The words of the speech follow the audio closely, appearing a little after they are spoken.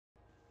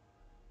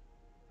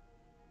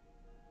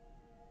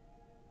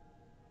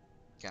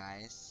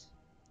guys,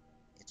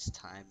 it's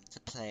time to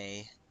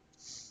play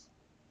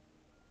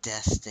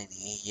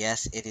Destiny.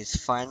 Yes, it is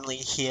finally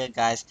here,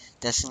 guys.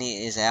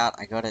 Destiny is out.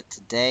 I got it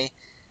today.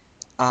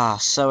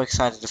 So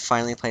excited to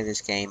finally play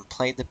this game.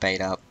 Played the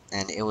beta,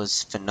 and it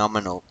was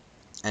phenomenal.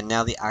 And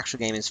now the actual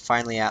game is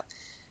finally out.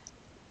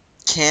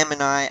 Cam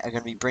and I are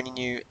going to be bringing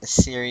you a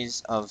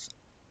series of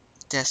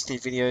Destiny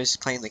videos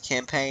playing the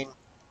campaign.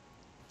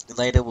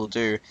 Later we'll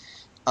do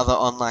other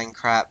online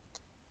crap.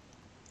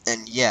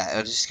 And yeah,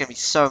 it's just going to be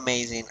so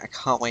amazing. I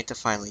can't wait to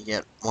finally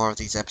get more of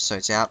these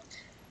episodes out.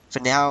 For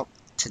now,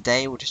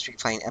 today we'll just be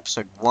playing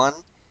episode 1,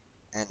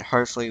 and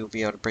hopefully we'll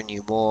be able to bring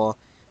you more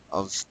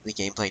of the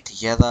gameplay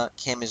together.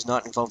 Cam is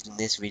not involved in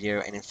this video,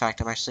 and in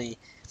fact I'm actually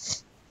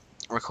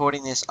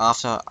recording this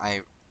after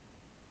I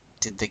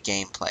did the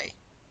gameplay.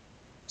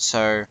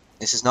 So,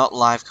 this is not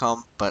live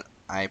com, but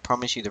I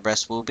promise you the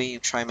rest will be.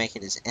 Try and make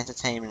it as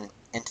entertaining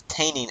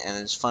and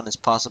as fun as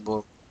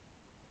possible.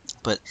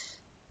 But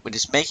we're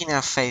just making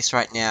our face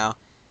right now,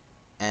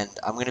 and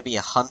I'm going to be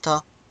a hunter.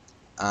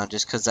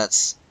 Just because that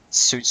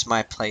suits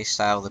my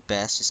playstyle the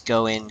best. Just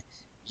go in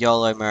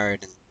YOLO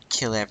mode and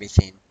kill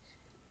everything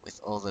with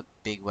all the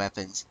big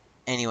weapons.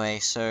 Anyway,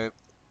 so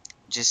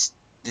just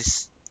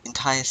this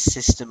entire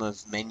system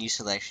of menu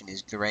selection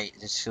is great.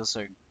 It just feels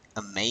so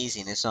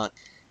amazing. It's not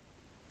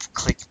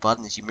click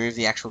buttons. You move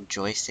the actual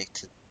joystick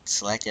to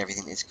select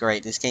everything. It's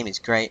great. This game is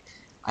great.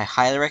 I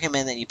highly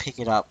recommend that you pick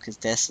it up because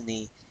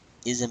Destiny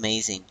is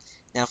amazing.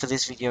 Now for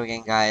this video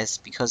again, guys,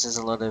 because there's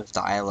a lot of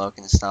dialogue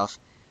and stuff,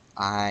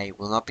 I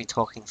will not be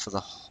talking for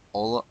the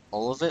all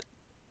of it.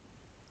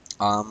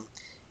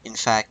 In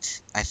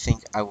fact, I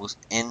think I will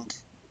end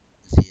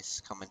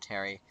this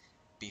commentary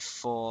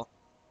before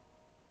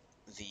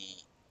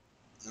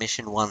the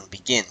mission 1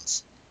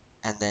 begins,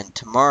 and then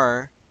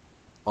tomorrow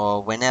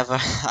or whenever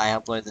I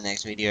upload the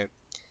next video,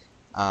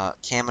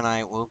 Cam and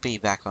I will be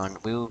back on.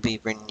 We will be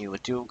bringing you a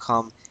dual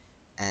com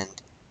and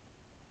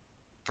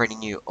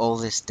bringing you all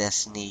this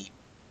Destiny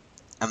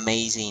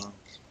amazingness.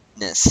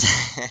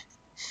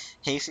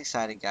 Heaps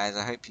excited, guys.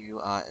 I hope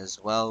you are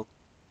as well.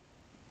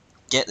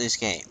 Get this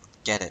game.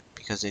 Get it,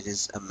 because it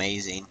is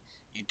amazing.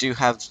 You do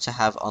have to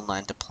have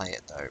online to play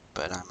it, though.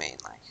 But I mean,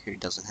 like, who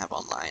doesn't have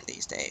online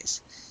these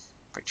days?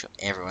 Pretty sure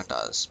everyone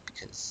does,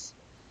 because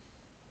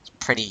it's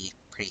pretty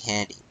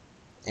handy.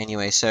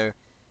 Anyway, so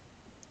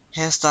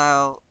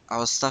hairstyle, I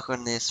was stuck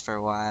on this for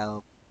a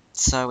while.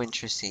 So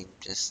interesting,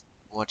 just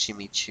watching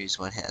me choose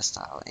what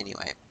hairstyle.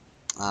 Anyway,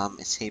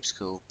 it's heaps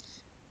cool.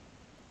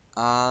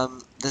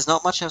 There's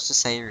not much else to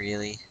say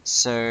really,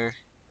 so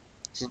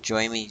just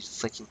enjoy me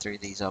flicking through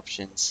these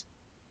options.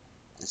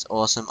 It's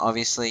awesome.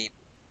 Obviously,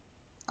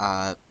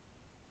 it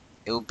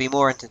will be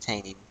more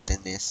entertaining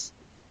than the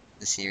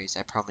series,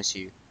 I promise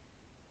you.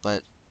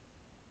 But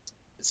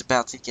it's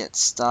about to get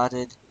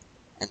started,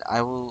 and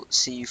I will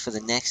see you for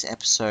the next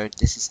episode.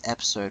 This is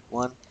episode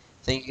 1.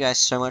 Thank you guys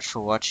so much for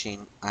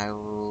watching. I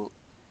will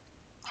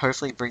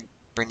hopefully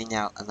bringing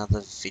out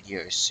another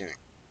video soon.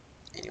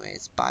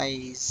 Anyways,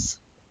 bye.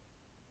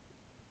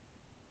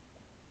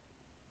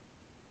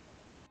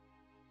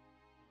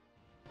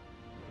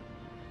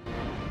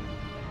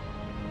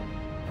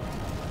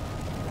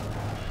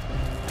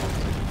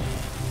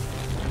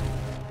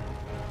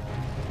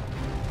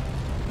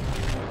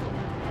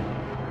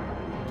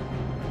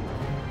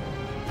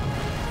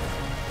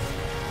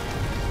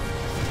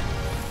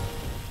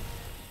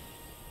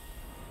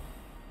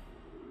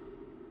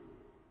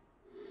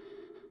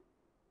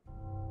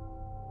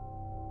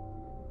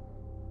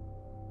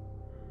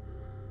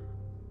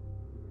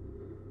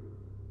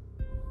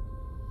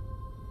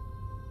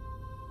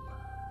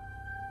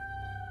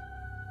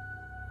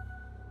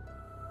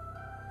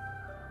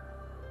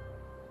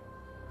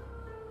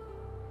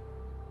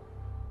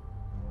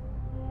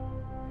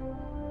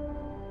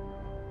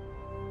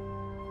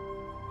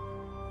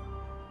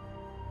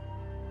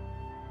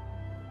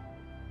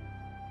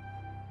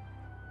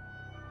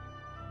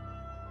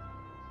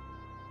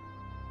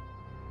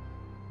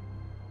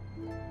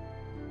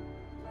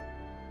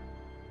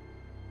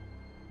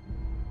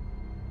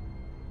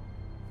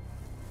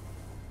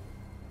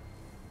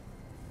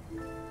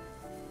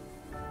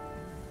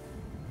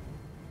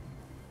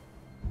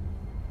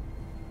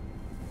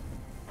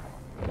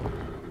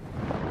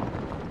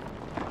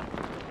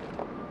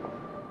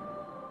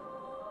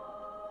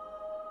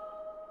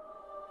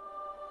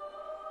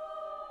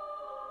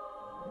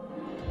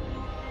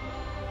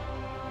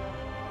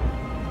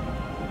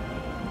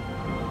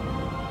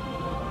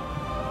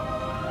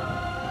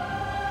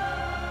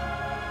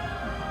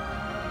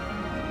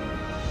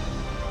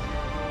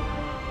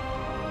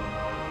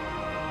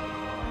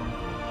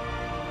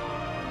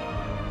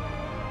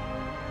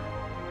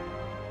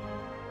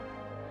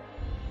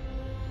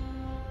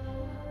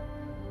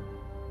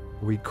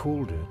 We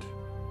called it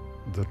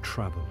the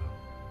Traveler,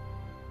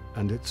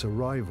 and its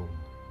arrival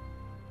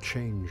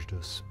changed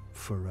us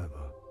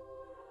forever.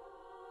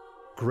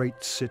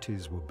 Great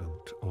cities were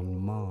built on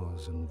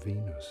Mars and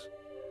Venus.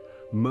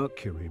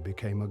 Mercury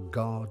became a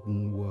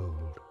garden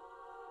world.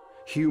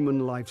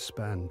 Human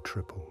lifespan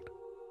tripled.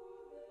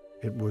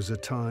 It was a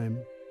time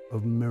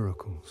of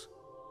miracles.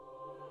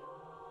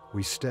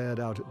 We stared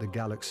out at the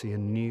galaxy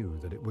and knew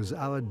that it was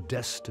our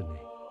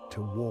destiny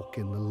to walk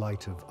in the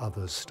light of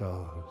other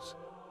stars.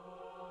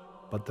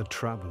 But the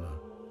traveler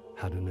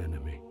had an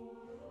enemy,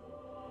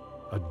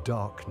 a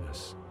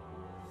darkness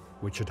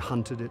which had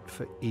hunted it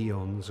for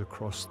eons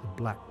across the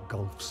black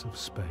gulfs of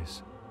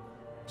space.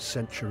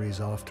 Centuries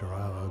after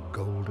our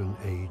golden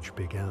age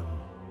began,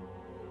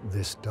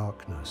 this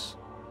darkness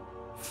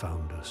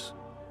found us.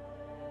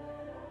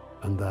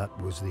 And that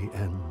was the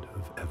end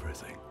of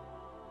everything.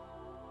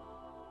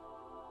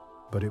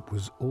 But it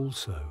was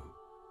also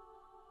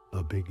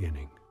a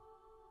beginning.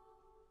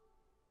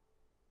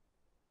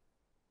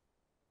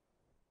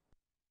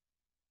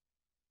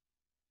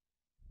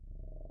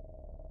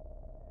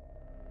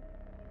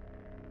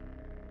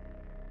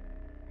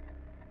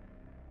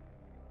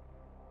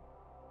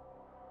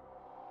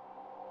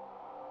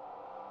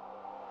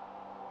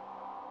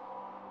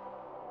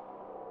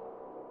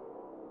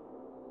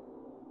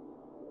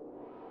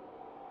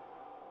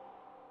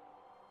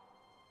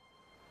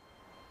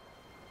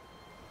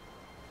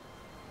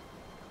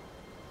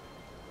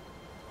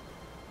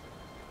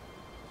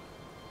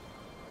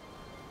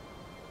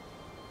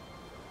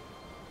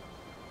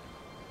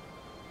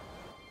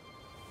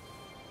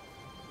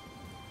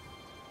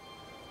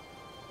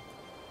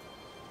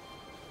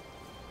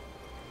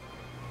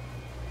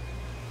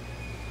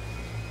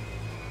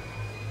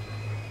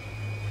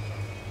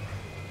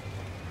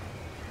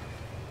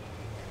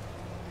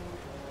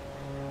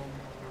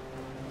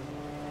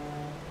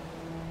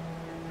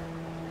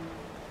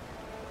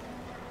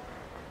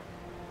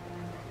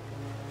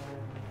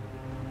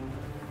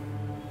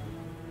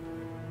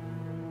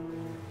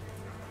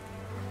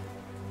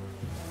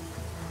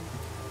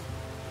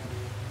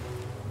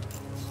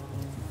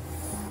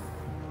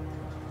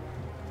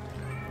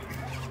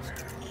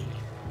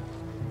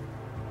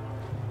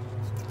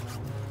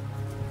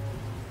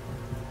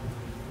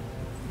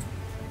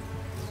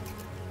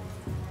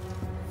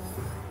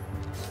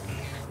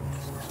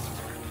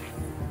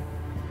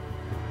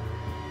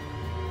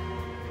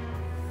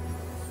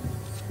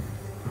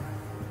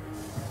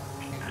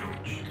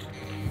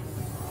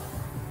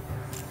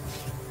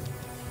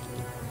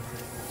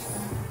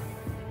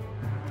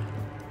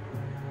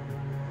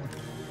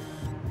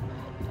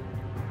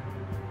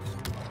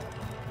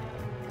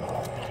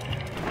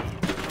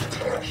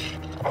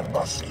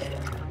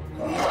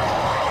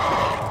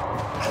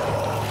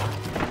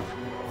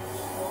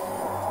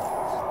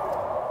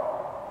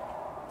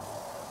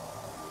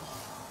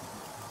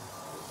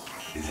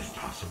 Is it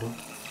possible?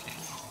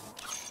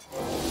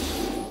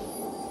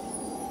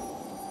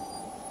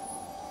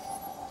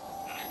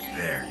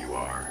 There you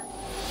are.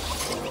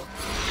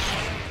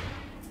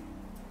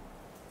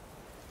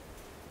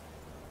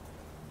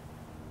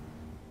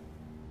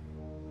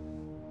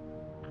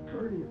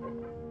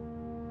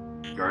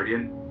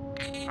 Guardian?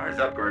 Eyes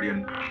up,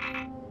 Guardian.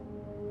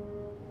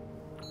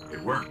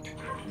 It worked.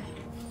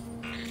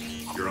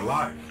 You're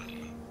alive.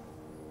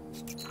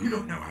 You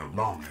don't know how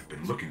long I've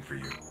been looking for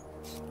you.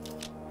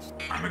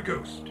 I'm a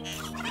ghost.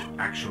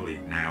 Actually,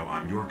 now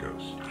I'm your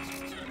ghost.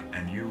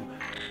 And you,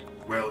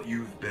 well,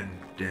 you've been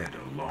dead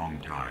a long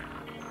time.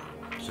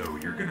 So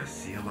you're gonna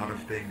see a lot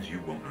of things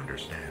you won't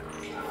understand.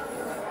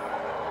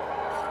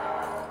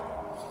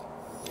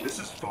 This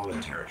is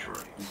Fallen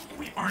territory.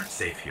 We aren't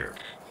safe here.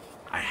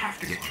 I have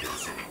to get into the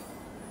city.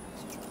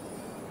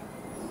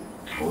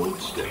 Hold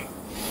still.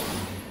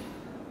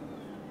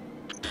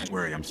 Don't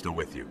worry, I'm still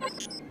with you.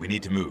 We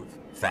need to move,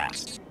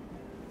 fast.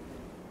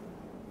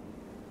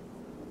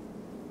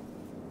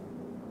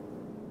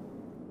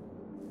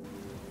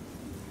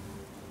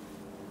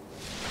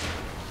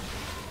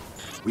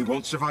 We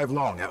won't survive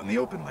long out in the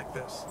open like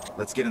this.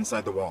 Let's get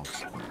inside the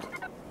walls.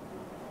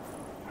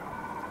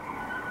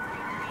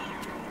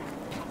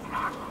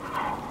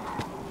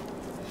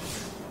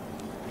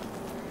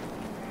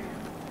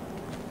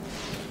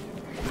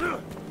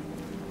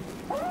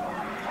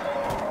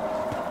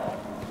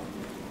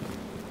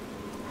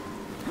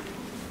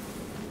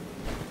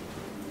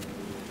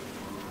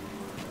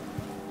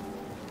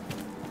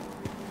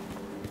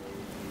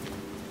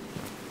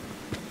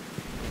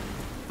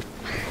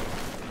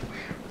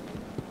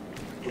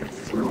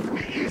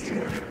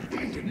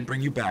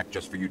 Bring you back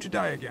just for you to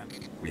die again.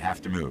 We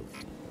have to move.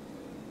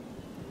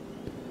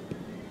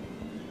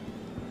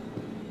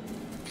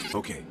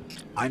 Okay,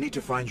 I need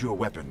to find you a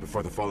weapon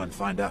before the Fallen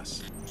find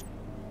us.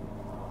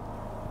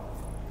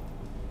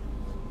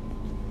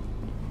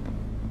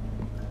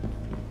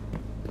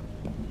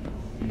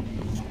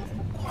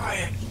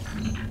 Quiet.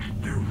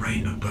 They're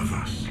right above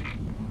us.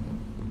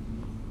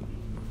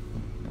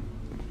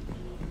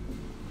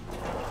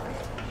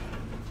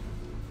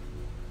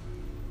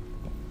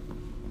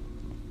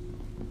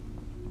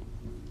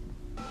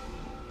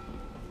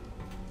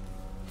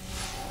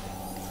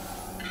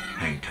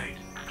 Hang tight.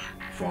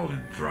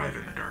 Fallen thrive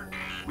in the dark.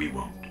 We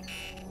won't.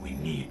 We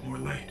need more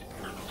light.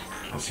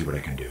 I'll see what I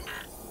can do.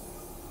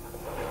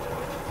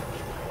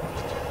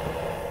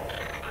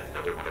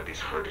 Another one of these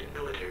hardened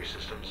military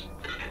systems,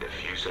 and a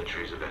few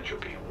centuries of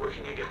entropy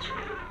working against me.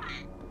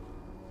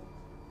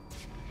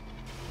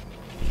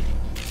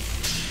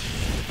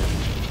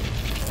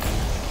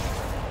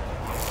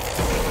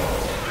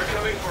 They're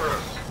coming for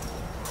us.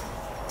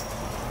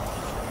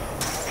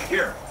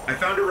 Here, I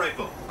found a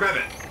rifle. Grab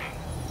it.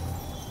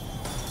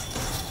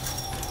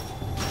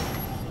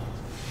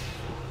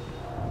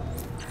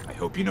 I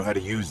hope you know how to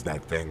use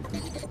that thing.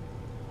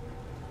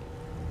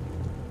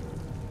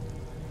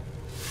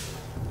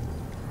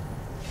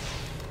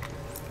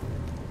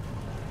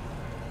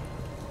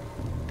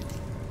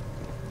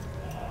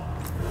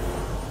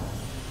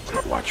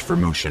 Watch for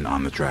motion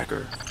on the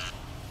tracker.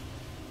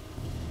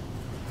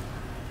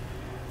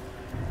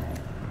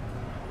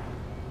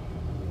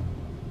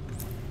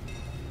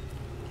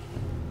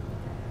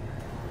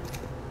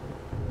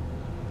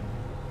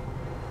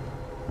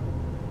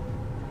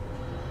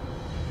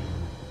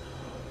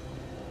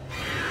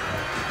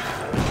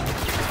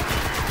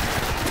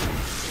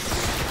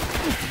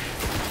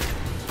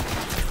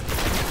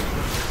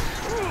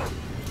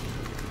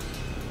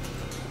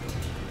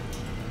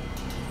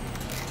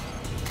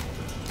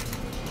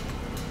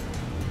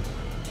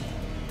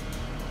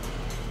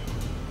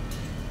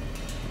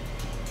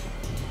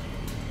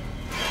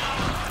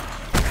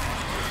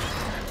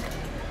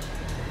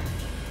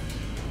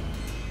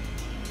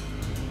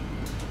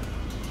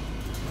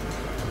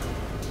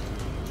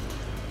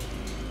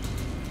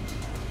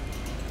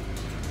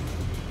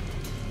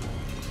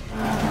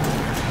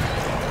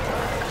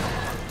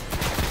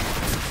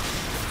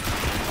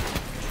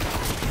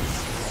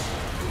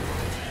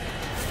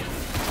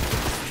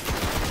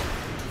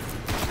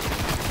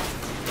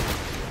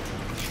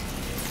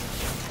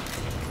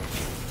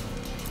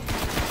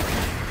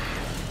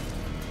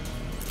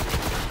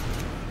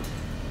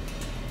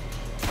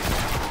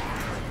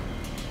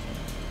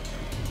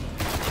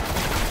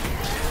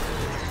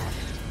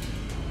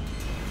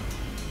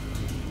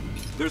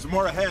 There's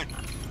more ahead.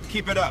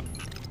 Keep it up.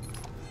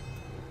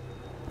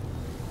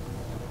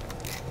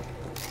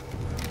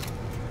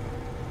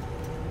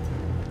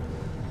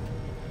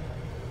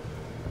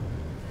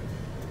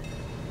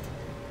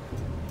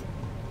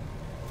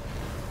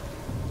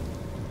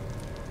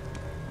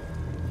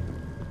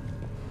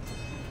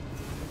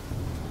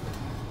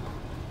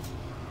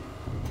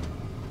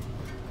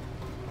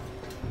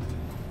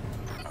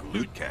 A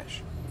loot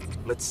cache.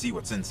 Let's see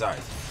what's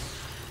inside.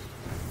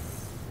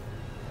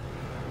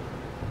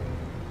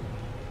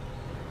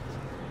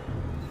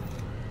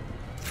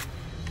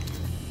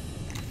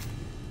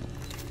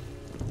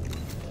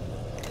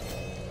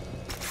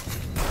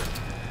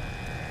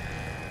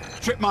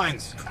 Trip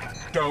mines!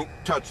 Don't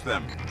touch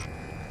them.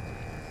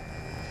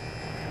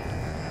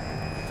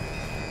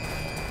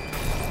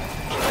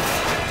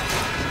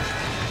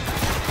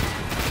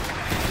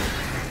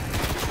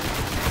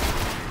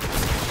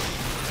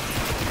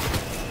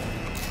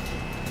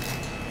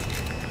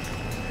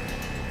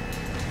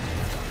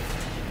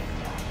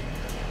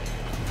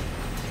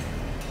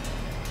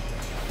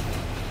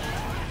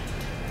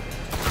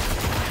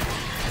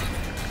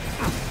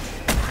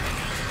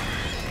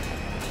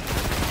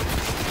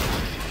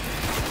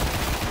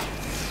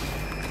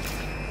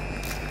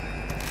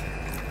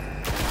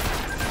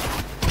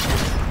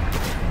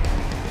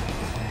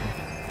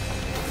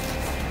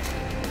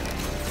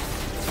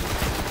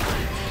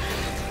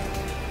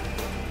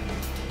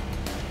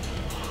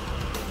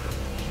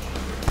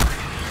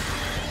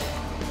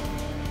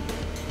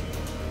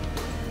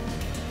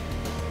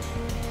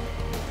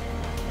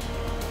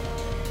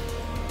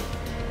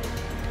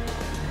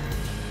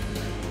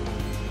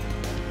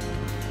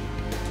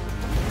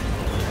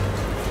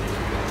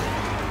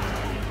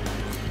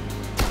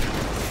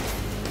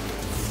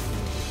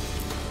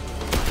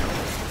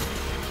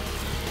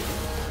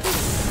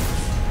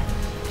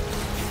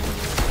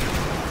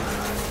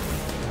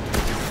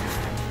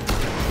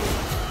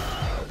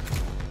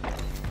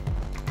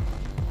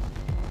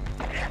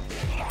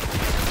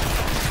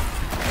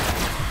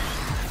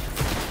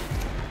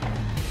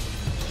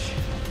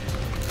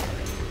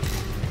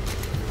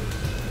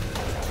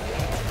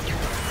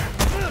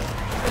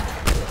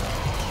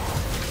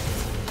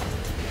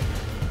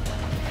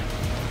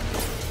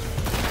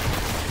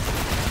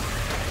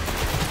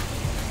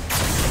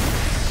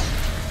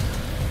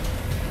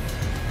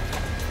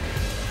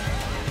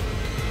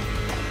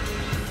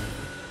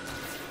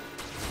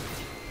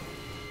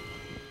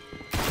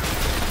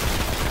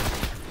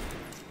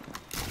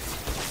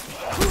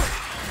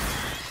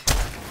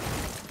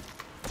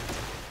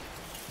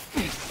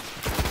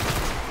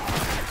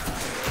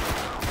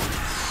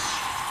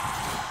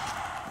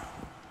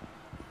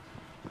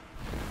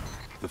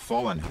 The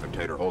Fallen have a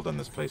tighter hold on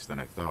this place than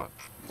I thought.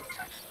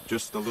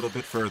 Just a little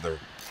bit further.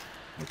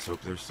 Let's hope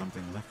there's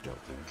something left out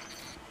there.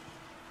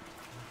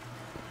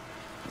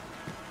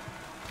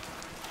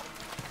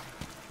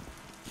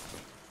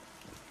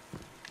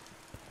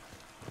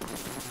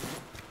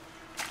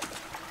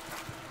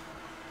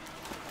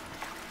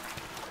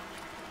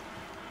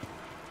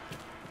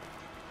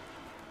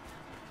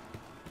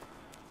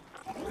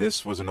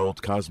 This was an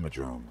old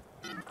cosmodrome.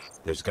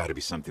 There's got to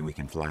be something we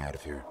can fly out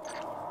of here.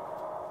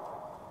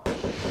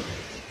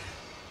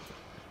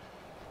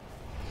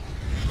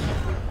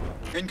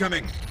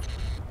 Incoming!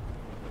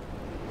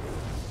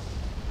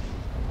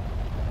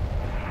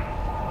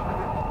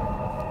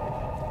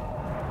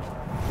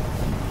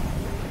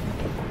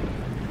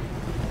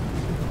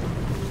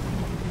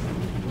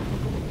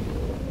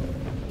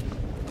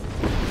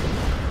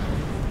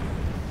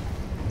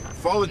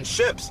 Fallen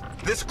ships!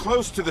 This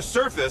close to the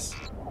surface!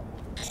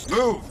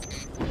 Move!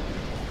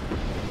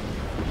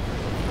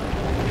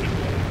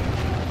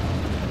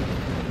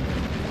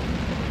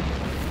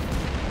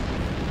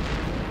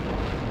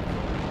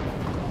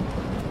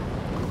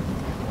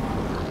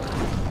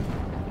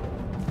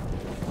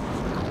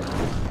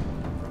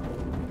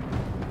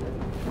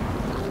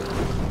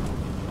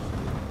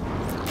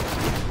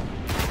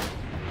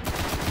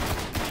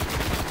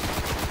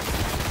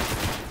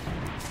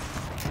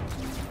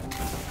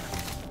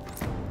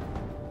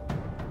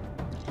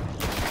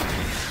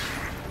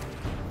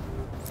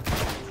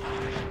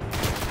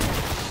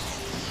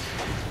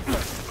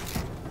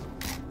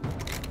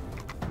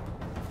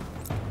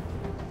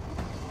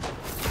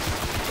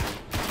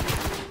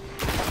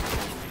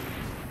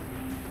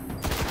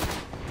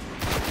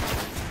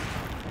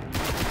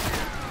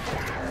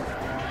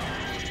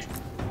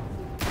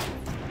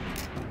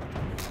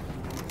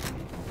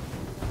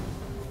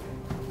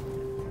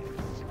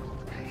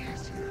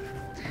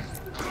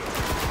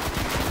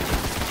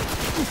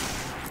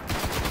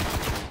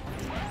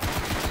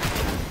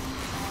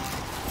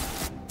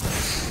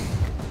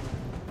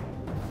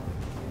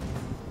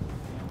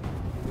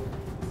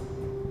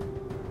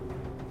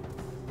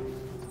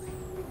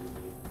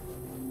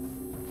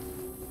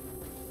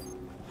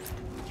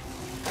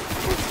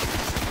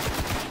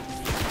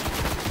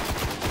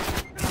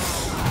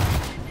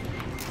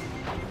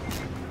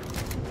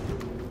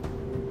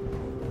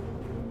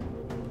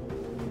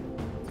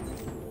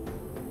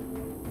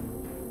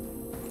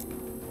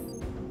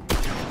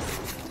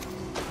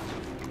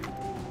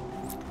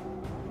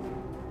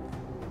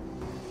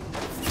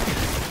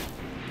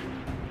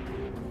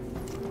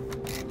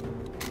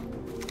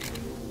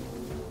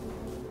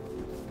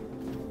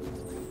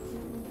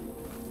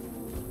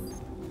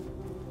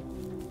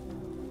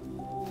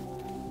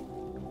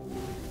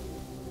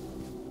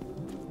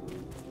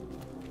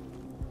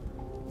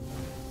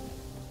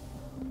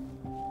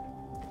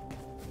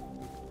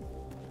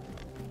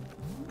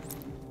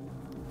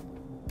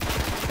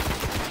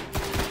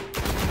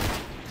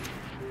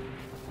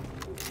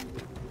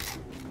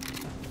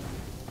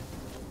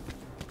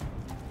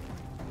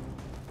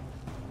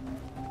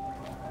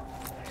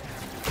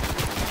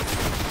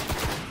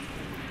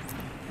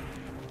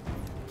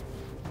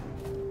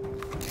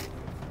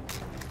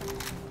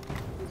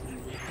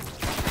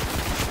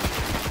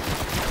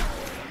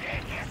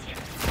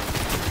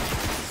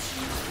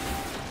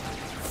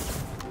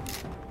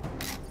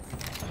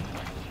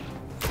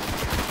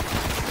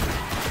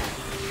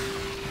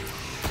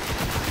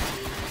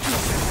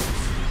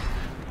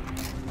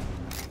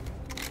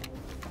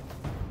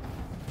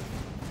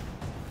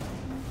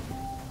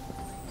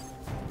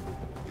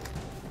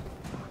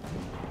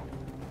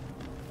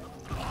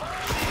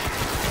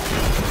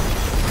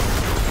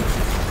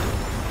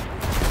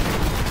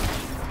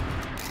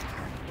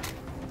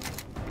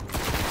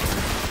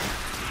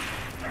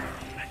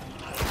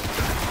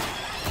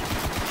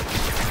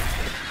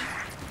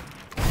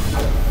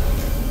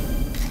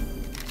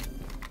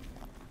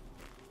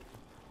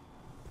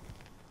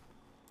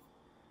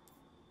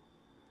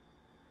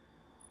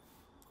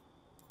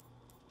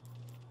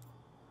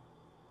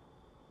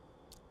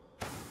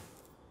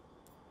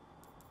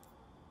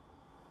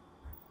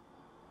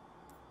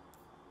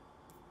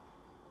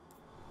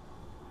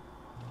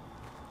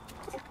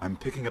 I'm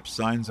picking up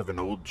signs of an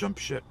old jump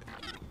ship.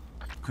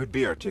 Could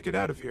be our ticket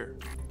out of here.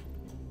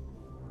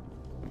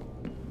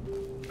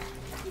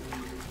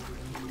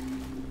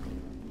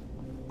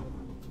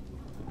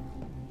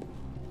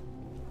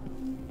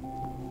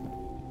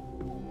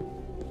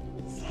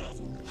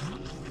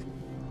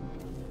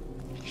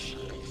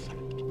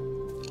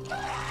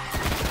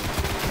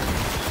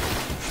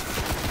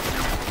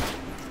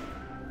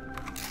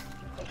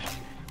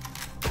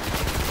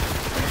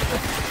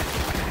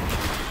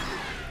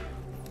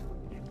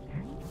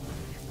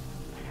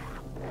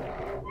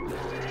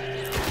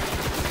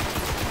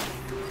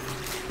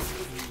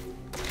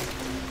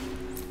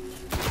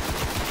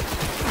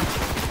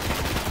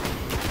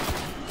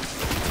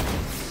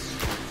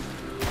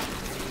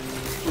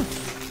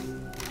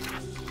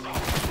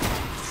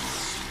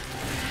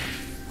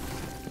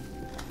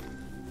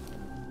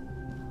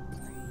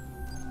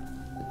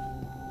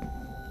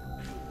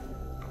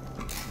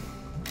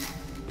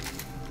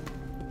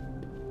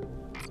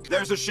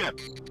 There's a ship.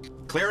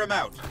 Clear him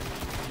out.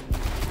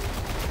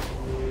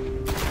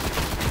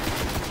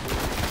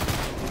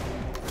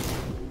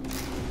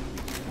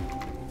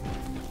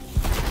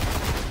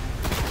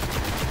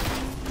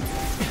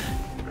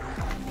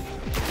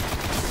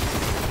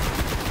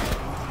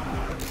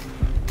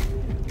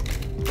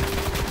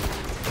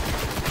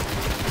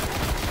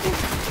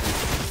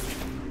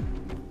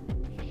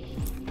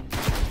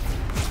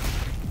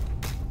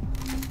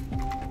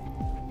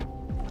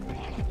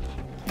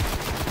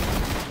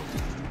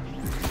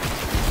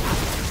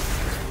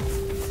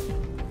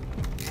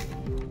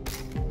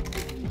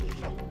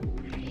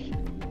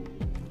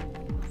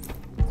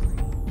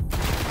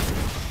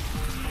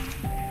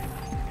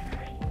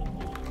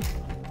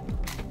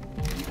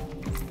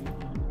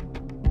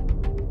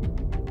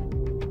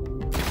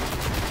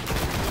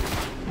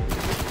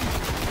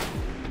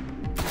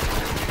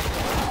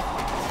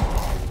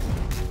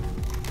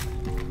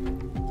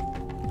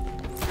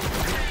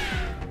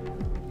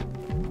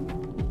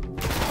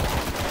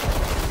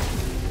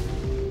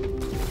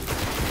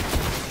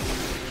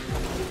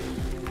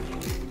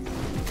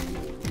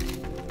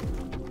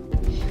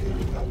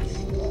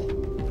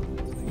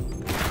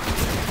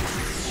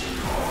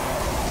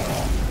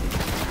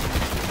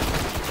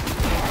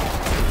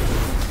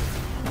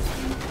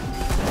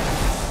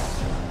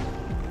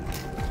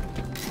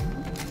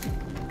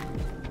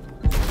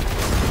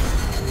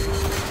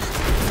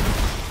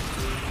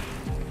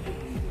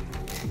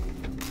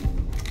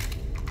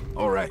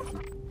 All right,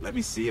 let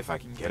me see if I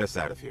can get us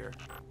out of here.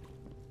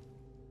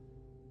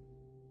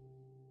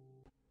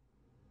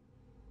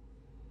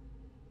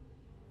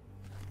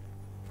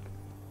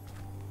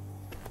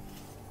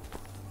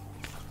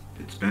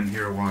 It's been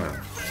here a while.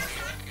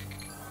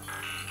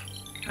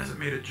 Hasn't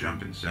made a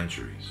jump in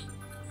centuries.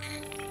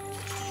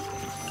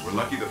 We're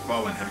lucky the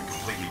Fallen haven't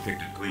completely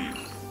picked it clean.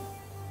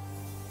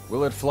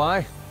 Will it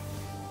fly?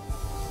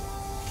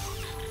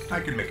 I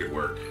can make it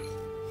work.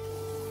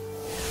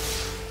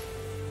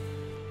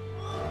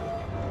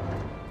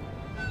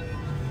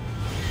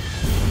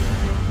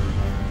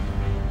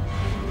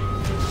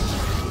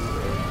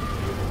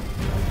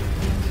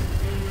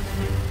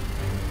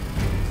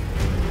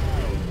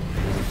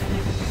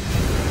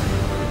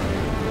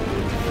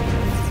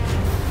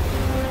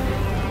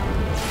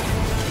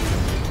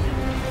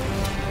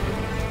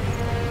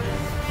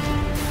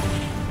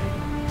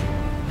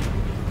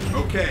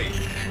 Okay,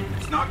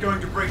 it's not going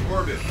to break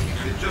orbit.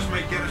 It just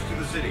might get us to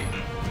the city.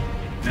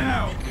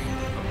 Now,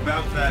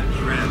 about that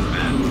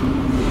transmat.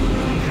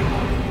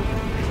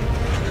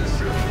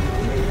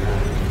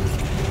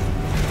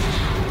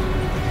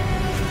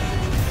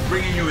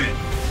 Bringing you in.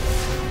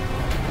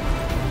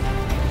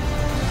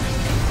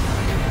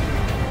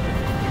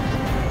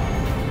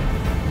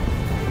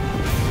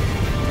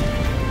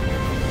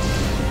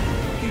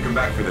 You can come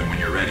back for them when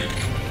you're ready.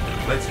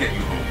 Let's get you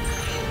home.